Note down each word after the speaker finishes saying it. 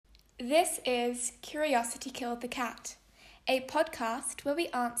This is Curiosity Killed the Cat, a podcast where we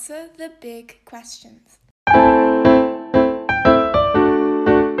answer the big questions.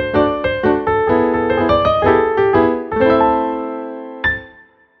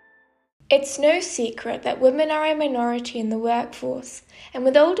 It's no secret that women are a minority in the workforce, and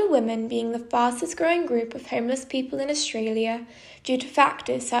with older women being the fastest growing group of homeless people in Australia, due to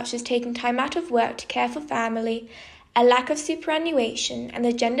factors such as taking time out of work to care for family, a lack of superannuation, and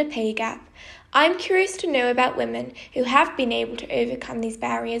the gender pay gap, I'm curious to know about women who have been able to overcome these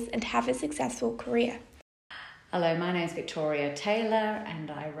barriers and have a successful career. Hello, my name is Victoria Taylor and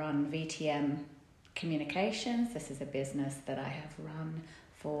I run VTM Communications. This is a business that I have run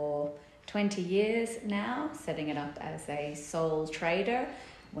for 20 years now, setting it up as a sole trader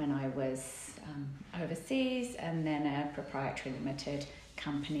when I was overseas, and then a proprietary limited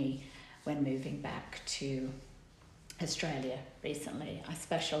company when moving back to Australia recently. I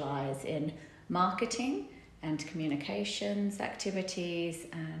specialise in marketing and communications activities,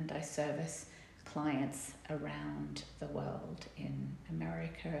 and I service clients around the world in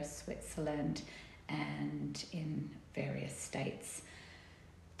America, Switzerland, and in various states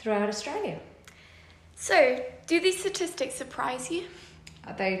throughout Australia. So, do these statistics surprise you?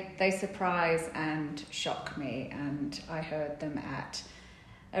 They surprise and shock me, and I heard them at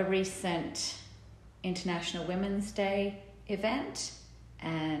a recent International Women's Day event,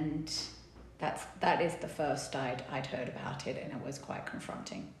 and that is the first I'd heard about it, and it was quite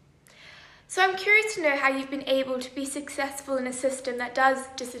confronting. So I'm curious to know how you've been able to be successful in a system that does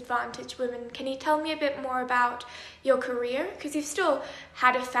disadvantage women. Can you tell me a bit more about your career? Because you've still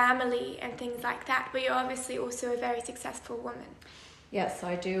had a family and things like that, but you're obviously also a very successful woman. Yes,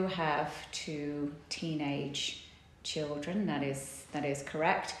 I do have 2 teenage children, that is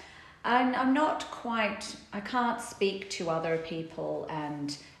correct. And I can't speak to other people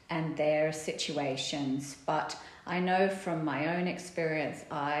and their situations, but I know from my own experience,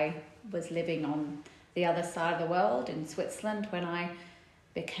 I was living on the other side of the world in Switzerland when I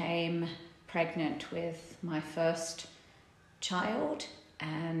became pregnant with my first child,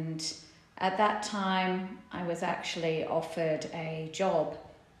 and at that time I was actually offered a job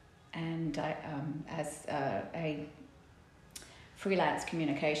and as a freelance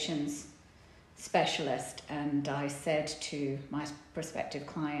communications specialist, and I said to my prospective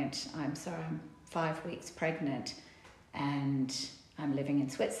client, I'm 5 weeks pregnant and I'm living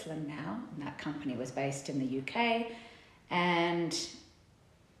in Switzerland now, and that company was based in the UK, and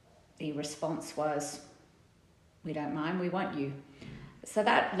the response was, we don't mind, we want you. So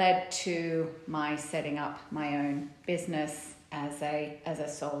that led to my setting up my own business as a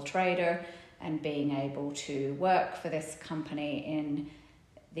sole trader and being able to work for this company in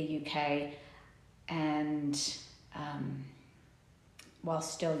the UK, and while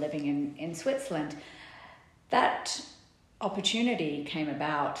still living in Switzerland. That opportunity came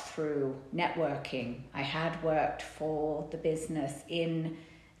about through networking. I had worked for the business in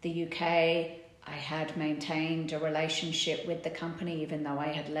the UK. I had maintained a relationship with the company even though I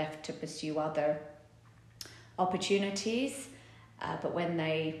had left to pursue other opportunities. But when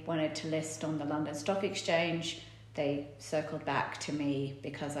they wanted to list on the London Stock Exchange, they circled back to me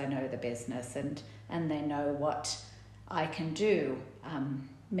because I know the business and they know what I can do.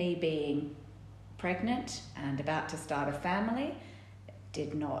 Me being pregnant and about to start a family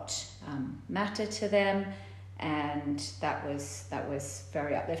did not matter to them, and that was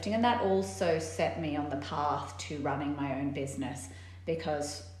very uplifting. And that also set me on the path to running my own business,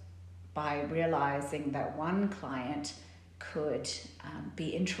 because by realizing that one client could be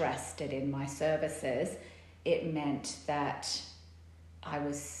interested in my services, it meant that I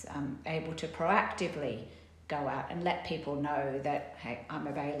was able to proactively go out and let people know that, hey, I'm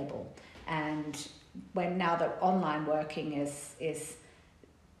available. And now that online working is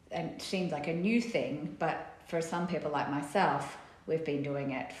and seems like a new thing, but for some people like myself, we've been doing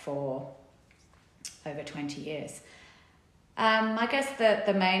it for over 20 years. I guess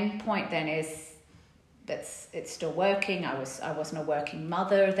the main point then is that it's still working. I wasn't a working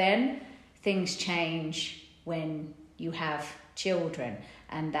mother then. Things change when you have children,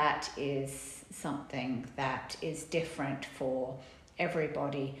 and that is something that is different for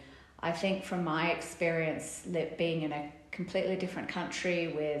everybody. I think from my experience, being in a completely different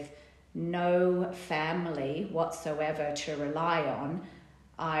country with no family whatsoever to rely on,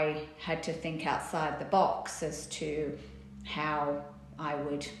 I had to think outside the box as to how I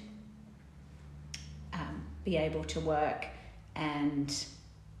would be able to work and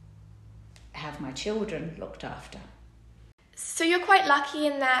have my children looked after. So you're quite lucky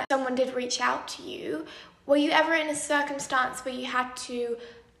in that someone did reach out to you. Were you ever in a circumstance where you had to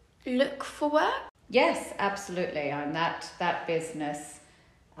look for work? Yes, absolutely. And that business,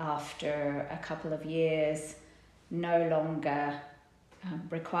 after a couple of years, no longer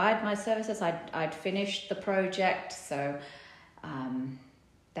required my services. I'd finished the project, so and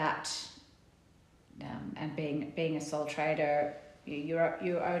being a sole trader,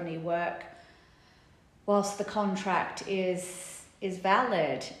 you only work whilst the contract is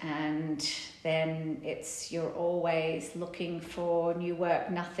valid, and then you're always looking for new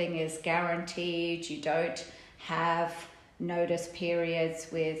work. Nothing is guaranteed. You don't have notice periods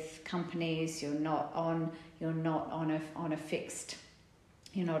with companies. You're not on a fixed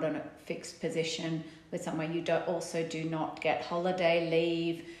position with someone. You do not get holiday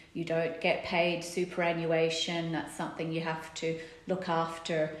leave. You don't get paid superannuation. That's something you have to look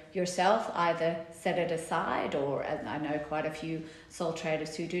after yourself, either set it aside, or I know quite a few sole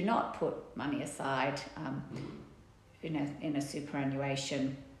traders who do not put money aside in a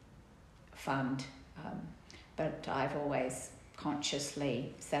superannuation fund. But I've always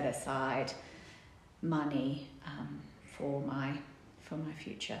consciously set aside money for my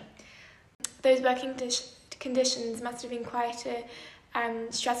future. Those working conditions must have been quite a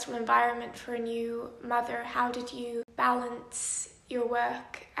stressful environment for a new mother. How did you balance your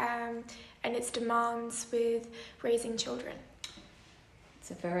work and its demands with raising children?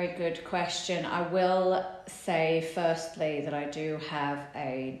 It's a very good question. I will say firstly that I do have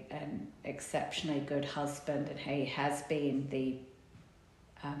an exceptionally good husband, and he has been the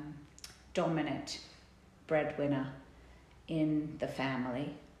dominant breadwinner in the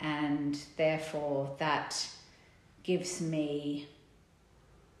family, and therefore that gives me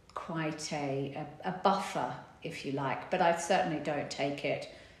quite a buffer, if you like, but I certainly don't take it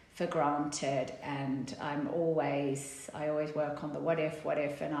for granted, and I always work on the what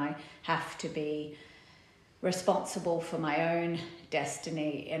if, and I have to be responsible for my own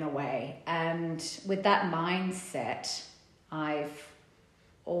destiny in a way. And with that mindset, I've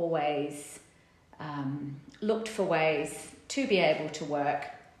always looked for ways to be able to work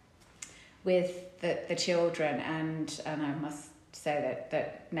with the children, and I must say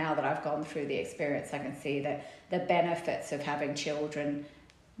that now that I've gone through the experience, I can see that the benefits of having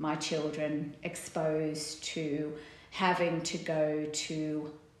my children exposed to having to go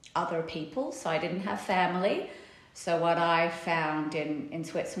to other people. So I didn't have family. So what I found in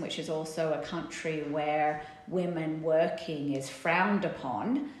Switzerland, which is also a country where women working is frowned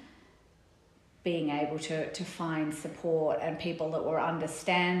upon, being able to find support and people that were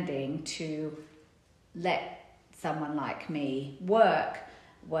understanding to let someone like me work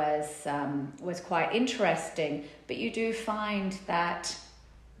was quite interesting. But you do find that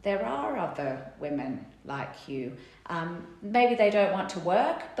there are other women like you. Maybe they don't want to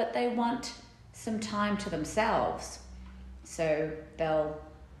work, but they want some time to themselves. So they'll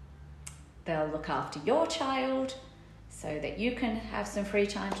look after your child so that you can have some free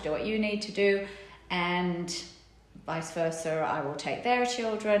time to do what you need to do, and vice versa. I will take their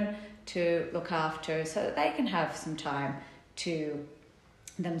children to look after so that they can have some time to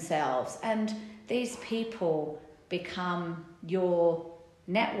themselves. And these people become your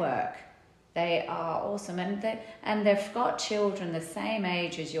network. They are awesome, and they've got children the same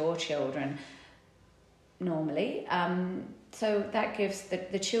age as your children normally. So that gives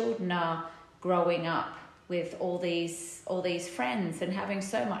the children are growing up with all these friends and having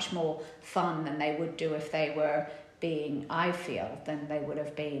so much more fun than they would do if they were than they would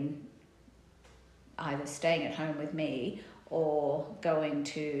have been either staying at home with me or going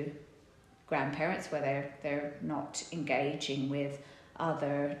to grandparents where they're not engaging with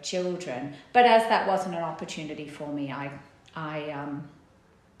other children. But as that wasn't an opportunity for me, I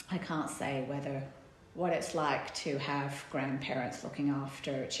can't say what it's like to have grandparents looking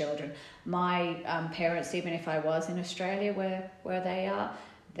after children. My parents, even if I was in Australia where they are,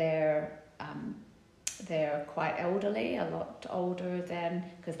 they're quite elderly, a lot older than,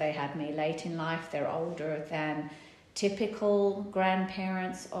 because they had me late in life, they're older than typical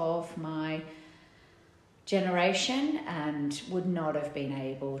grandparents of my generation, and would not have been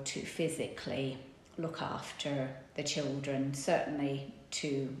able to physically look after the children, certainly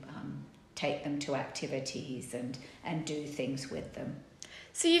to take them to activities and do things with them.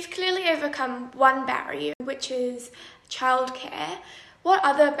 So you've clearly overcome one barrier, which is childcare. What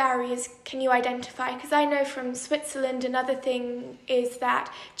other barriers can you identify? Because I know from Switzerland, another thing is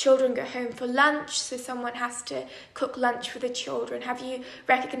that children go home for lunch, so someone has to cook lunch for the children. Have you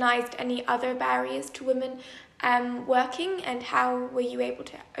recognised any other barriers to women working, and how were you able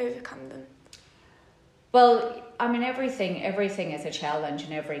to overcome them? Well, I mean, everything is a challenge,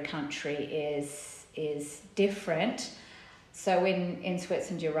 and every country is different. So in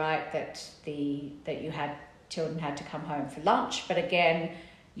Switzerland, you're right that children had to come home for lunch, but again,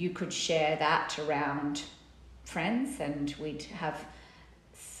 you could share that around friends, and we'd have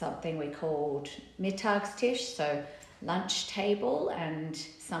something we called Mittagstisch, so lunch table, and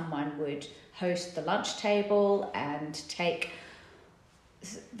someone would host the lunch table and take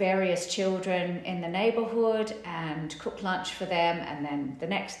various children in the neighborhood and cook lunch for them, and then the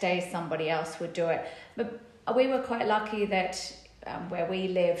next day somebody else would do it. But we were quite lucky that where we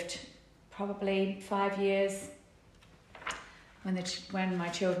lived, probably 5 years, when my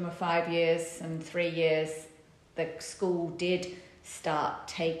children were 5 years and 3 years, the school did start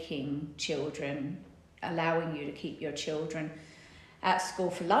taking children, allowing you to keep your children at school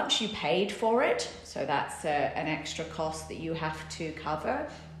for lunch. You paid for it, so that's an extra cost that you have to cover.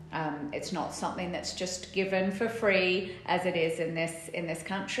 It's not something that's just given for free as it is in this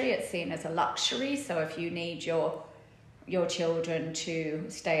country. It's seen as a luxury. So if you need your children to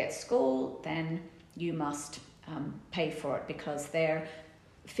stay at school, then you must pay for it, because they're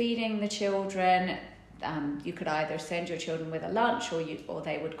feeding the children. You could either send your children with a lunch, or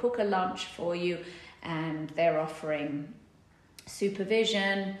they would cook a lunch for you, and they're offering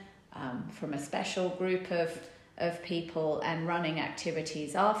supervision from a special group of people, and running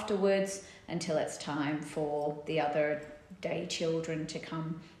activities afterwards until it's time for the other day children to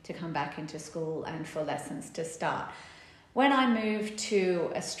come back into school and for lessons to start. When I moved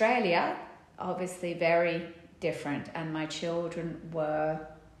to Australia, obviously very different, and my children were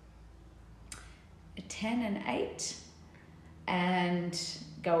 10 and 8 and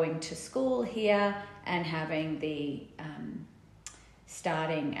going to school here and having the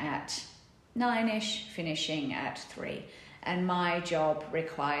starting at 9ish, finishing at 3. And my job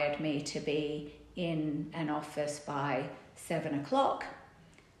required me to be in an office by 7 o'clock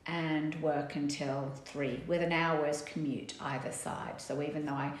and work until 3, with an hour's commute either side. So even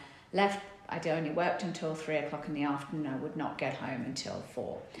though I'd only worked until 3 o'clock in the afternoon, I would not get home until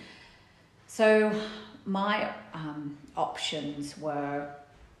 4. So my options were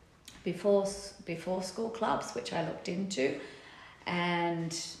before school clubs, which I looked into,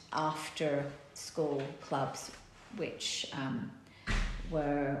 and after school clubs, which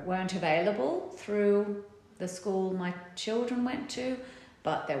weren't available through the school my children went to,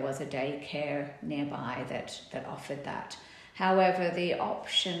 but there was a daycare nearby that offered that. However,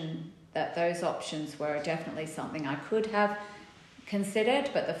 those options were definitely something I could have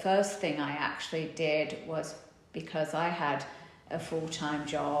considered, but the first thing I actually did was, because I had a full-time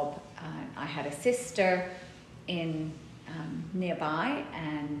job, I had a sister in nearby,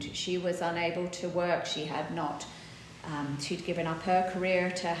 and she was unable to work. She had not she'd given up her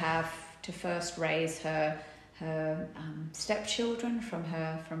career to first raise her stepchildren from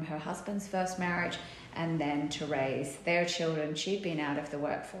her husband's first marriage, and then to raise their children. She'd been out of the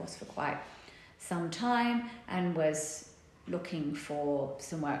workforce for quite some time and was looking for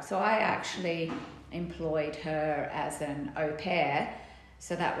some work. So I actually employed her as an au pair.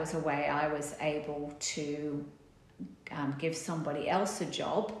 So that was a way I was able to give somebody else a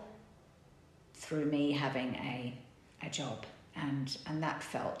job through me having a job, and that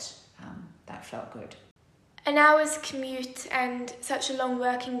felt good. An hour's commute and such a long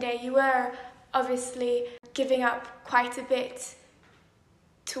working day, you were obviously giving up quite a bit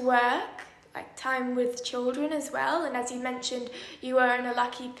to work, like time with children as well. And as you mentioned, you were in a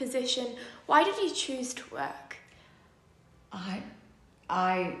lucky position. Why did you choose to work?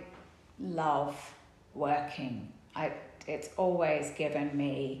 I love working. It's always given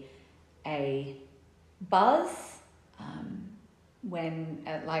me a buzz. When,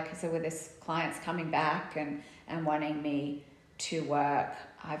 like I said, with this clients coming back and wanting me to work,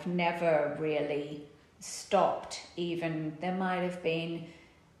 I've never really stopped. Even there might have been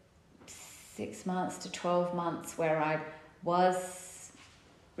 6 months to 12 months where I was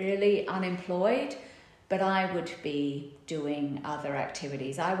really unemployed, but I would be doing other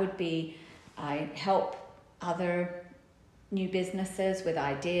activities. I help other new businesses with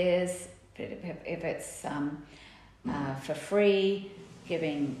ideas, if it's for free,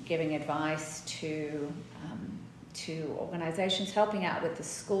 giving advice to organisations, helping out with the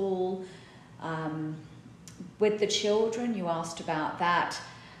school, with the children. You asked about that.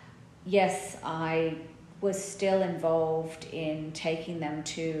 Yes, I was still involved in taking them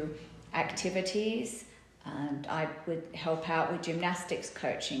to activities, and I would help out with gymnastics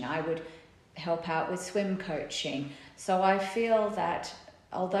coaching. I would help out with swim coaching. So I feel that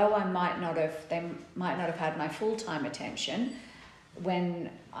although they might not have had my full-time attention, when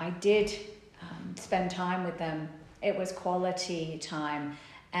I did spend time with them, it was quality time,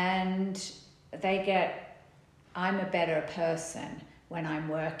 and they get I'm a better person when I'm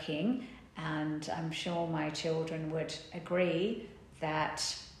working, and I'm sure my children would agree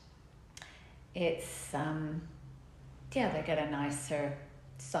that it's, they get a nicer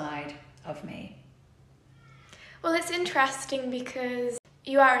side of me. Well, it's interesting because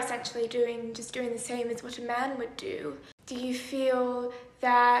you are essentially doing the same as what a man would do. Do you feel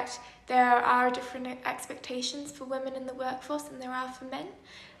that there are different expectations for women in the workforce than there are for men?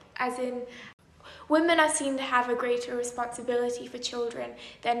 As in, women are seen to have a greater responsibility for children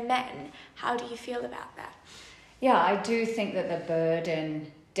than men. How do you feel about that? Yeah, I do think that the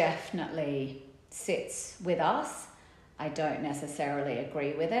burden definitely sits with us. I don't necessarily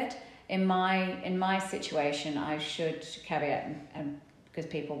agree with it. In my situation, I should caveat, and because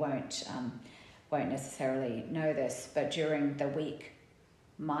people won't necessarily know this, but during the week,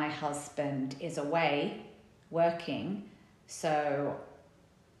 my husband is away working, so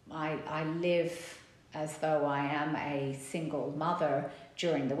I live as though I am a single mother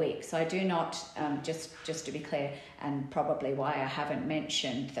during the week. So I do not, just to be clear, and probably why I haven't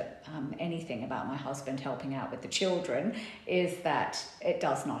mentioned that anything about my husband helping out with the children, is that it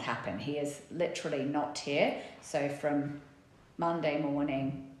does not happen. He is literally not here. So from Monday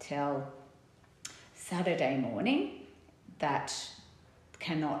morning till Saturday morning, that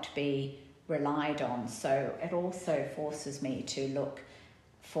cannot be relied on. So it also forces me to look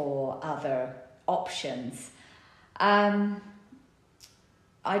for other options.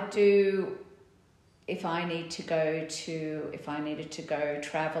 I do, if I needed to go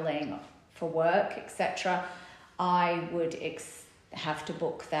traveling for work, etc., I would have to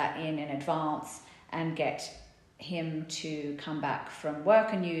book that in advance and get him to come back from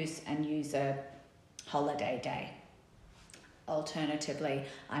work and use a holiday day. Alternatively,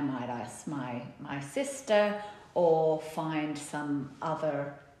 I might ask my sister or find some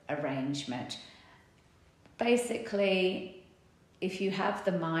other arrangement. Basically, if you have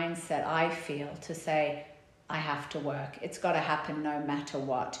the mindset, I feel, to say, I have to work, it's got to happen no matter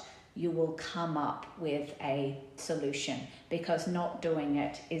what, you will come up with a solution, because not doing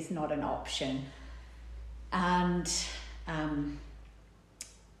it is not an option. And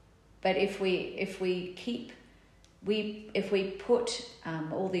but if we put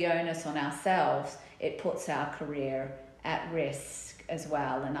all the onus on ourselves, it puts our career at risk as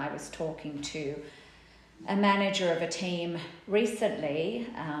well. And I was talking to a manager of a team recently,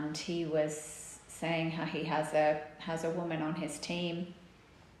 and he was saying how he has a woman on his team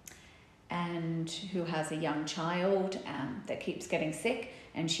and who has a young child that keeps getting sick,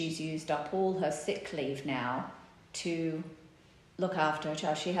 and she's used up all her sick leave now to look after her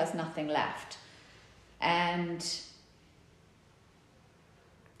child. She has nothing left. And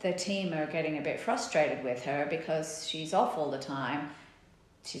the team are getting a bit frustrated with her because she's off all the time.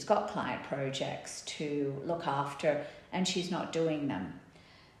 She's got client projects to look after and she's not doing them.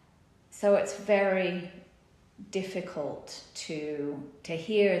 So it's very difficult to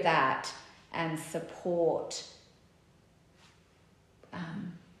hear that and support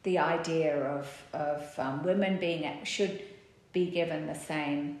the idea of women should be given the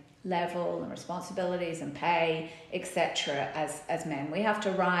same level and responsibilities and pay, etc., as men. We have to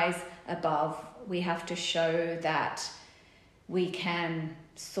rise above. We have to show that we can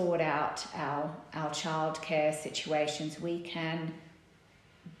sort out our childcare situations. We can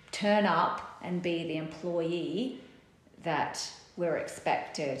turn up and be the employee that we're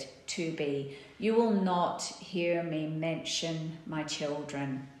expected to be. You will not hear me mention my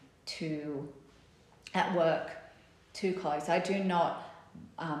children at work to colleagues. I do not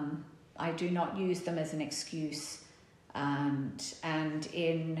use them as an excuse. And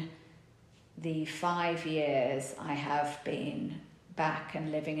in the 5 years I have been back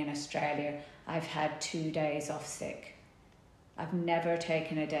and living in Australia, I've had 2 days off sick. I've never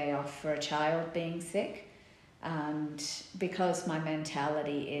taken a day off for a child being sick, and because my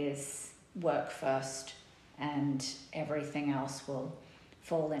mentality is work first and everything else will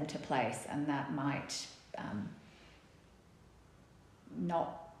fall into place, and that might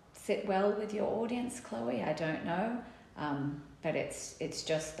not sit well with your audience, Chloe, I don't know, but it's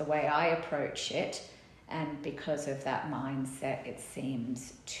just the way I approach it, and because of that mindset, it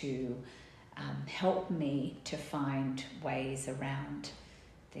seems to help me to find ways around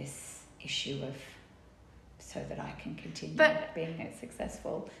this issue so that I can continue being a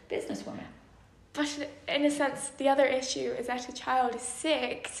successful businesswoman. But in a sense, the other issue is that a child is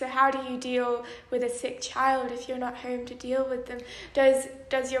sick. So how do you deal with a sick child if you're not home to deal with them?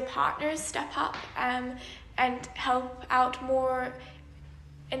 Does your partner step up and help out more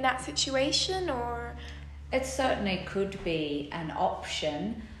in that situation, or? It certainly could be an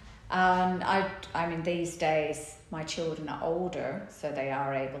option. I mean, these days my children are older, so they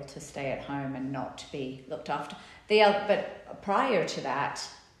are able to stay at home and not be looked after. But prior to that,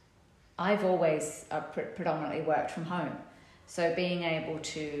 I've always predominantly worked from home. So being able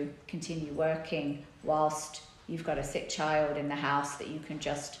to continue working whilst you've got a sick child in the house that you can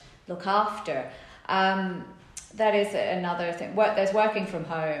just look after, that is another thing. There's working from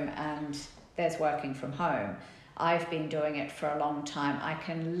home and there's working from home. I've been doing it for a long time. I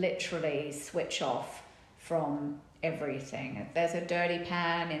can literally switch off from everything. If there's a dirty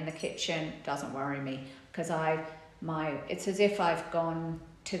pan in the kitchen, it doesn't worry me, because it's as if I've gone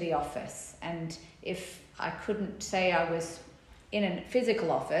to the office. And if I couldn't say I was in a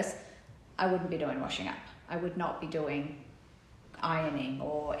physical office, I wouldn't be doing washing up. I would not be doing ironing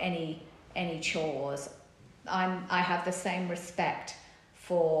or any chores. I have the same respect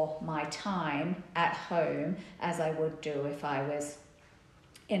for my time at home as I would do if I was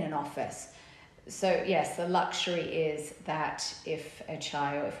in an office. So yes, the luxury is that if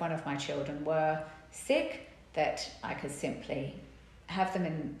one of my children were sick, that I could simply have them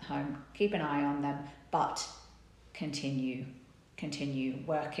in home, keep an eye on them, but continue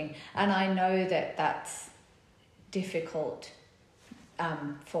working. And I know that that's difficult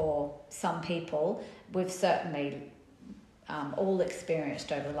for some people. We've certainly all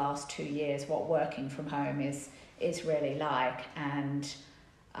experienced over the last 2 years what working from home is really like, and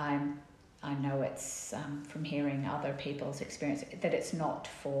I know it's from hearing other people's experience that it's not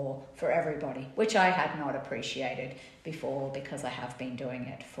for everybody, which I had not appreciated before because I have been doing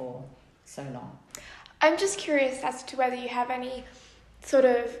it for so long. I'm just curious as to whether you have any sort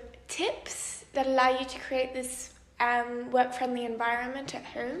of tips that allow you to create this work-friendly environment at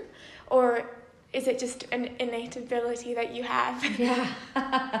home, or is it just an innate ability that you have? Yeah.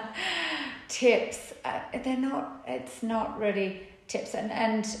 Tips. It's not really tips.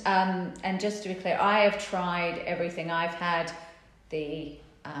 And just to be clear, I have tried everything. I've had the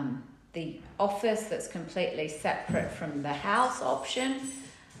office that's completely separate from the house option.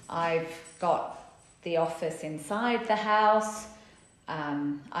 I've got the office inside the house.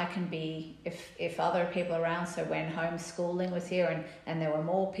 I can be, if other people are around, so when homeschooling was here and there were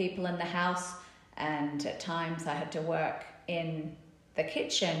more people in the house, and at times I had to work in the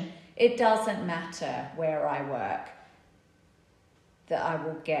kitchen, it doesn't matter where I work, that I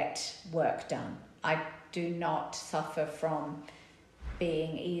will get work done. I do not suffer from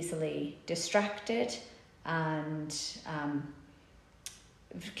being easily distracted, and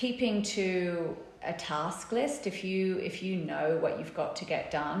keeping to a task list. If you know what you've got to get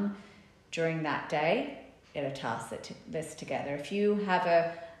done during that day, get a task list together. If you have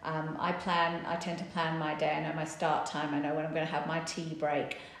I tend to plan my day. I know my start time. I know when I'm going to have my tea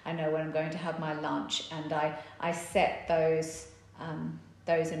break. I know when I'm going to have my lunch, and I set those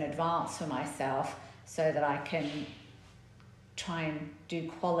in advance for myself so that I can try and do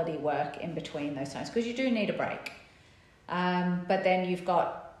quality work in between those times, because you do need a break. But then you've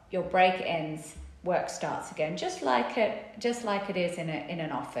got your break ends, work starts again, just like it is in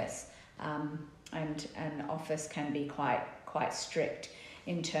an office. And an office can be quite strict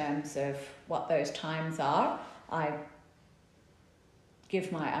in terms of what those times are. I'm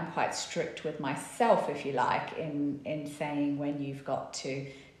quite strict with myself, if you like, in saying when you've got to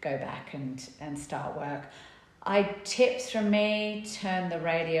go back and start work. Tips from me: turn the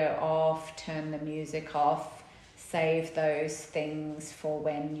radio off, turn the music off, save those things for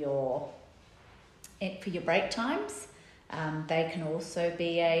when for your break times. They can also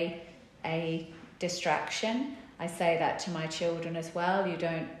be a distraction. I say that to my children as well.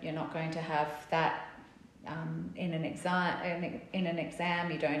 You're not going to have that in an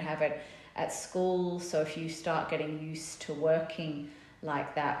exam. You don't have it at school. So if you start getting used to working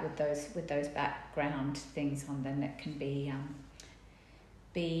like that with those background things on, then it can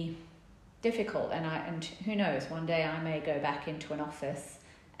be difficult. And who knows? One day I may go back into an office,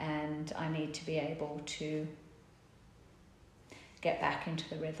 and I need to be able to get back into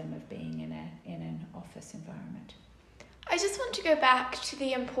the rhythm of being in an office environment. I just want to go back to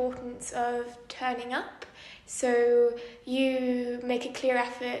the importance of turning up. So you make a clear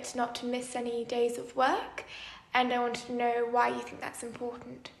effort not to miss any days of work, and I wanted to know why you think that's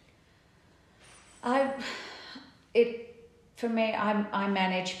important. For me, I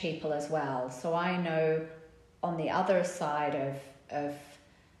manage people as well, so I know on the other side of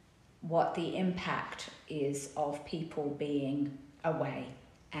what the impact is of people being away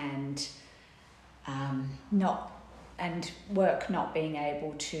and work not being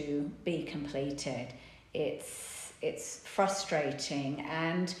able to be completed. It's frustrating,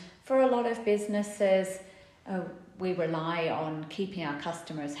 and for a lot of businesses, we rely on keeping our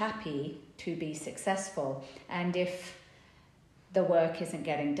customers happy to be successful. And if the work isn't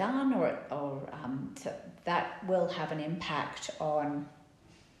getting done, so that will have an impact on,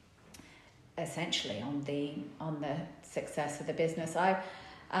 essentially, on the success of the business. I've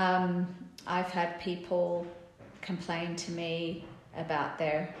had people complain to me about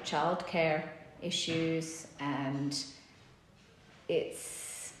their childcare issues, and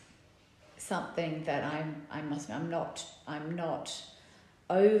it's something that I'm not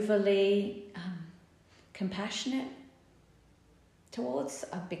overly compassionate towards,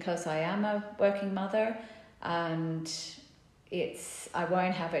 because I am a working mother, and I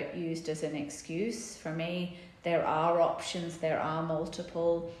won't have it used as an excuse. For me, there are options, there are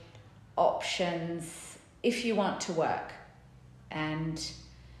multiple options if you want to work. And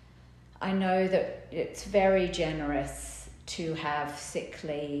I know that it's very generous to have sick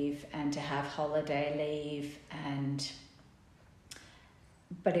leave and to have holiday leave,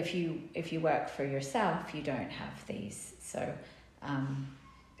 but if you work for yourself, you don't have these. So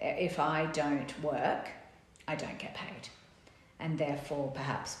if I don't work, I don't get paid, and therefore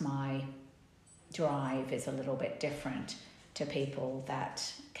perhaps my drive is a little bit different to people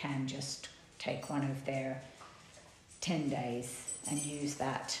that can just take one of their 10 days and use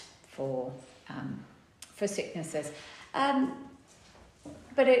that for sicknesses.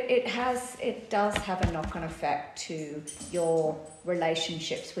 But it does have a knock-on effect to your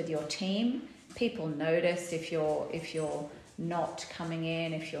relationships with your team. People notice if you're not coming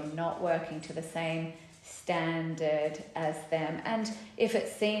in, if you're not working to the same standard as them. And if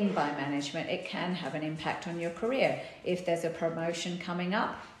it's seen by management, it can have an impact on your career. If there's a promotion coming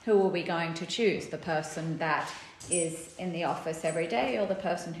up, who are we going to choose? The person that is in the office every day, or the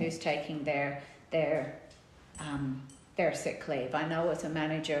person who's taking their sick leave? I know as a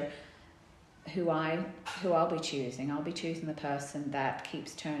manager who I'll be choosing. I'll be choosing the person that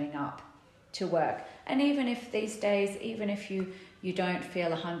keeps turning up to work. And even if these days, even if you don't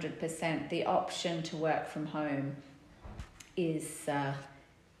feel 100%, the option to work from home is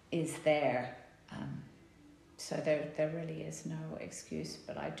there. So there really is no excuse.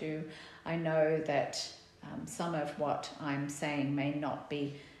 But I know that some of what I'm saying may not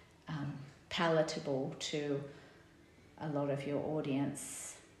be palatable to a lot of your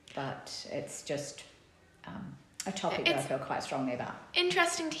audience, but it's just a topic that I feel quite strongly about.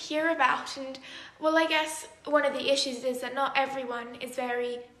 Interesting to hear about. And well, I guess one of the issues is that not everyone is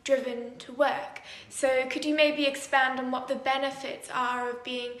very driven to work. So could you maybe expand on what the benefits are of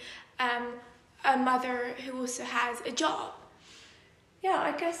being a mother who also has a job? Yeah,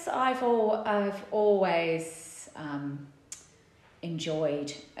 I guess I've always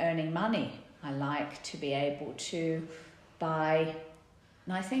enjoyed earning money. I like to be able to buy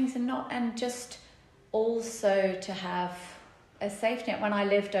nice things and just also to have a safety net. When I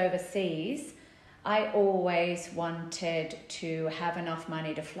lived overseas, I always wanted to have enough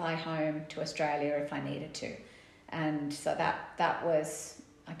money to fly home to Australia if I needed to. And so that was,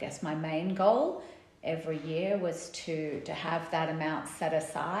 I guess, my main goal every year, was to have that amount set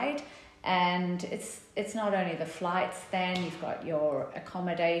aside. And it's not only the flights then, you've got your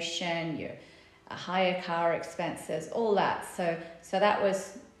accommodation, your hire car expenses, all that. So that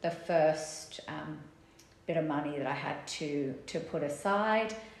was the first bit of money that I had to put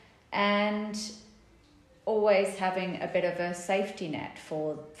aside, and always having a bit of a safety net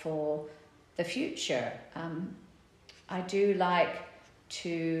for the future. I do like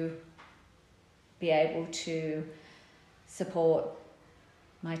to be able to support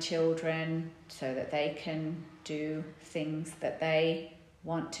my children so that they can do things that they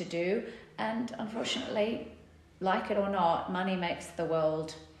want to do. And unfortunately, like it or not, money makes the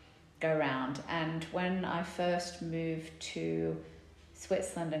world go round. And when I first moved to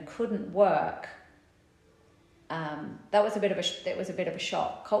Switzerland and couldn't work, that was a bit of a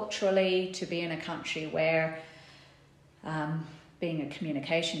shock culturally, to be in a country where being a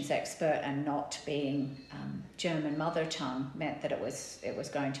communications expert and not being German mother tongue meant that it was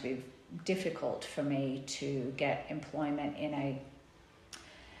going to be difficult for me to get employment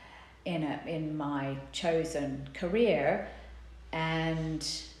in my chosen career. And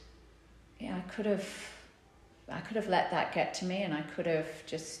yeah, I could have let that get to me, and I could have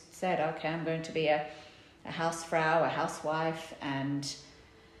just said, okay, I'm going to be a housefrau, a housewife, and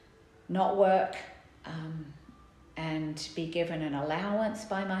not work, and be given an allowance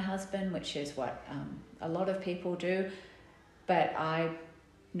by my husband, which is what a lot of people do. But I'm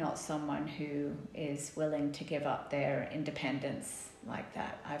not someone who is willing to give up their independence like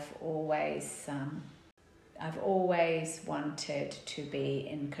that. I've always wanted to be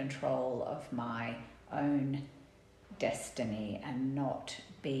in control of my own destiny and not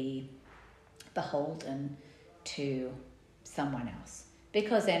be beholden to someone else,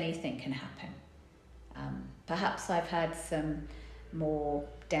 because anything can happen. Perhaps I've had some more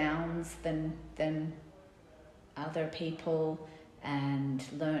downs than other people, and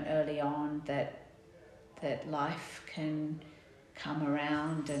learnt early on that life can come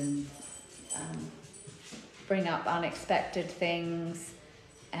around and bring up unexpected things,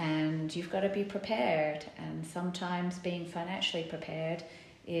 and you've got to be prepared. And sometimes being financially prepared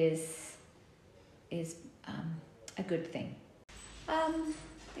is a good thing.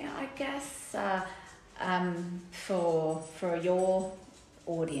 I guess for your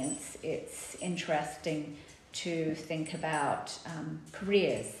audience, it's interesting to think about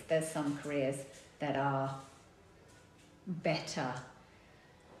careers. There's some careers that are better,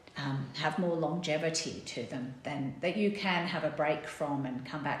 have more longevity to them, than that you can have a break from and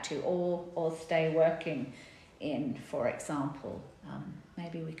come back to, or stay working in, for example.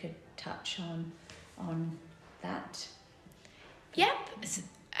 Maybe we could touch on that. Yep.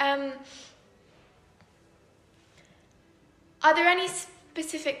 Are there any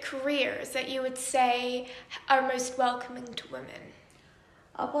specific careers that you would say are most welcoming to women?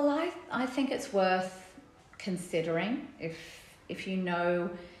 Well, I think it's worth considering if you know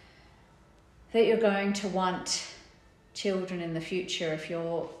that you're going to want children in the future. If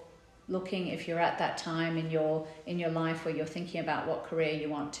you're at that time in your life where you're thinking about what career you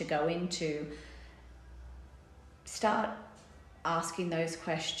want to go into, start asking those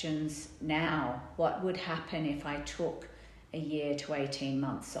questions now. What would happen if I took a year to 18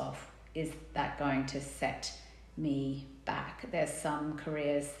 months off? Is that going to set me back? There's some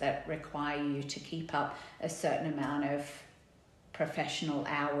careers that require you to keep up a certain amount of professional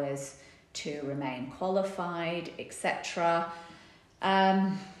hours to remain qualified, etc.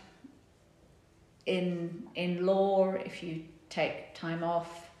 In law, if you take time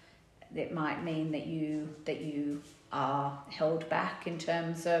off, it might mean that you are held back in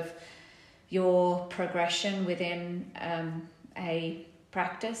terms of your progression within a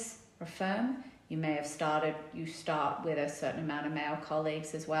practice or firm. You may have you start with a certain amount of male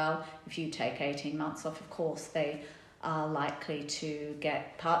colleagues as well. If you take 18 months off, of course, they are likely to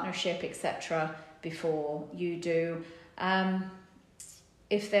get partnership, etc., before you do.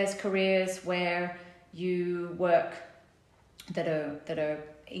 If there's careers where you work that are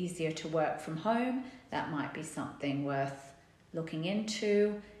easier to work from home, that might be something worth looking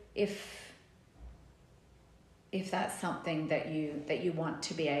into. If that's something that you want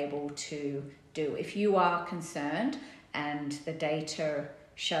to be able to do. If you are concerned and the data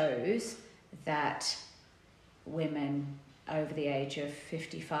shows that women over the age of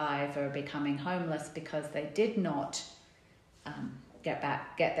 55 are becoming homeless because they did not get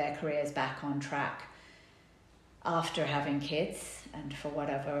their careers back on track after having kids, and for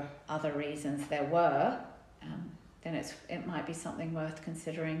whatever other reasons there were, then it might be something worth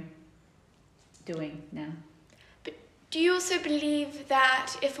considering doing now. But do you also believe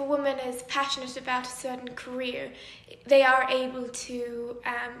that if a woman is passionate about a certain career, they are able to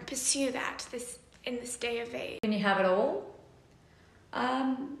pursue that in this day of age? Can you have it all?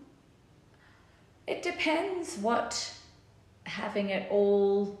 It depends what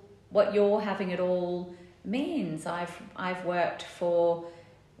you're having it all means. I've worked for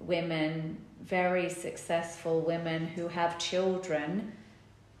women, very successful women who have children.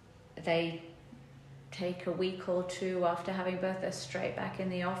 They take a week or two after having birth, they're straight back in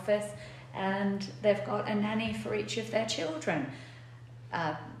the office, and they've got a nanny for each of their children.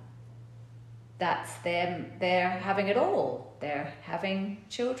 That's them. They're having it all. They're having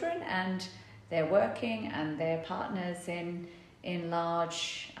children and they're working, and they're partners in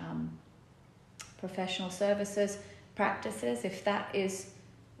large professional services practices. If that is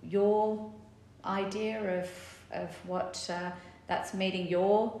your idea of what that's meeting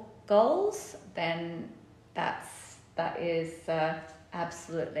your goals, then that is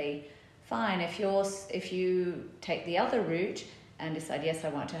absolutely fine. If you take the other route and decide, yes, I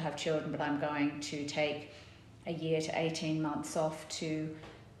want to have children, but I'm going to take a year to 18 months off to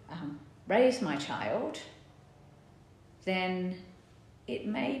raise my child, then it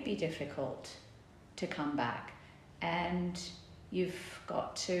may be difficult to come back. And you've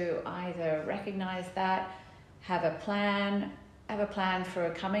got to either recognize that, have a plan for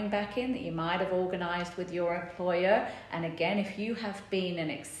coming back in that you might have organized with your employer. And again, if you have been an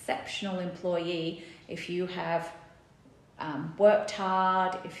exceptional employee, if you have worked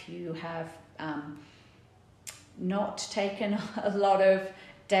hard, if you have not taken a lot of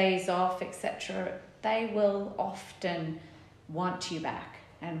days off, etc., they will often want you back.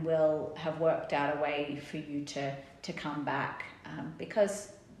 and we'll have worked out a way for you to come back,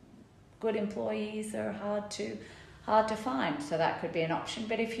 because good employees are hard to find. So that could be an option.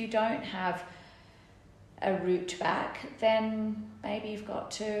 But if you don't have a route back, then maybe you've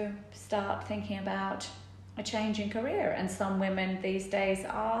got to start thinking about a change in career. And some women these days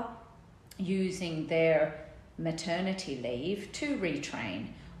are using their maternity leave to retrain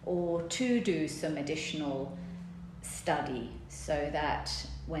or to do some additional study, so that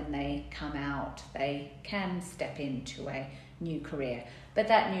when they come out they can step into a new career. But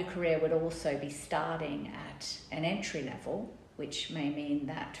that new career would also be starting at an entry level, which may mean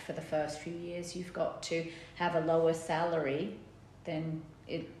that for the first few years you've got to have a lower salary than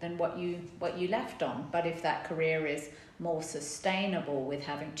what you left on. But if that career is more sustainable with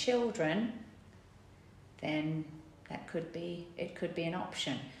having children, then it could be an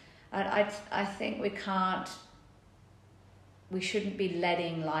option. I think we shouldn't be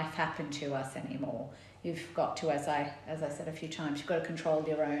letting life happen to us anymore. You've got to, as I said a few times, you've got to control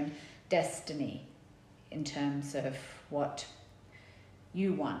your own destiny in terms of what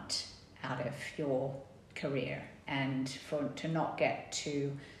you want out of your career, and to not get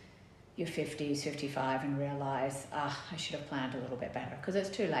to your 50s, 55 and realize, I should have planned a little bit better, because it's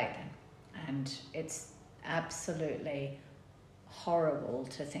too late then. And it's absolutely horrible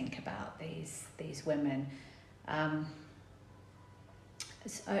to think about these women.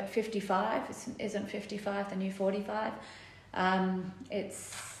 55 isn't 55 the new 45.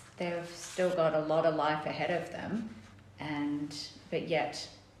 They've still got a lot of life ahead of them, but yet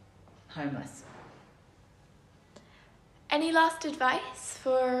homeless. Any last advice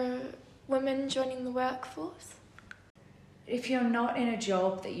for women joining the workforce? If you're not in a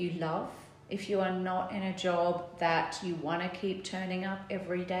job that you love, if you are not in a job that you want to keep turning up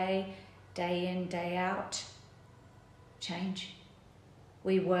every day, day in, day out, change.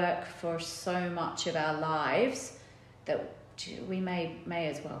 We work for so much of our lives that we may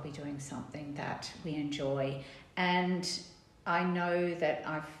as well be doing something that we enjoy. And I know that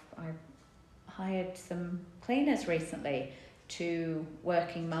I've hired some cleaners recently, to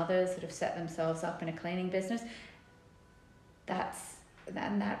working mothers that have set themselves up in a cleaning business. That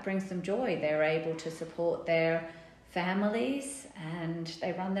brings them joy. They're able to support their families, and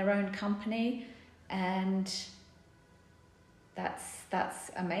they run their own company, and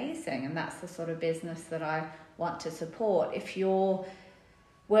that's amazing. And that's the sort of business that I want to support. If you're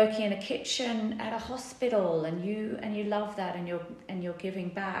working in a kitchen at a hospital and you love that and you're giving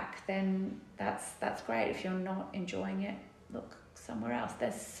back, then that's great. If you're not enjoying it, look somewhere else.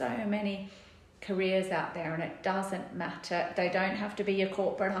 There's so many careers out there, and it doesn't matter. They don't have to be your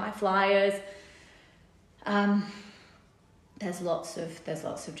corporate high flyers. There's lots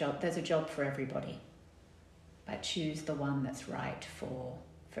of jobs. There's a job for everybody, but choose the one that's right for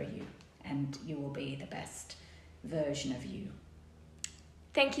you, and you will be the best version of you.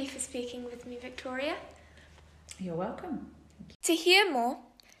 Thank you for speaking with me, Victoria. You're welcome. To hear more,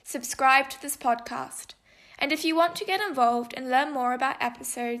 subscribe to this podcast. And if you want to get involved and learn more about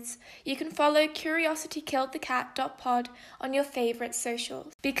episodes, you can follow curiositykilledthecat.pod on your favourite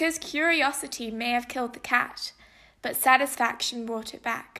socials. Because curiosity may have killed the cat, but satisfaction brought it back.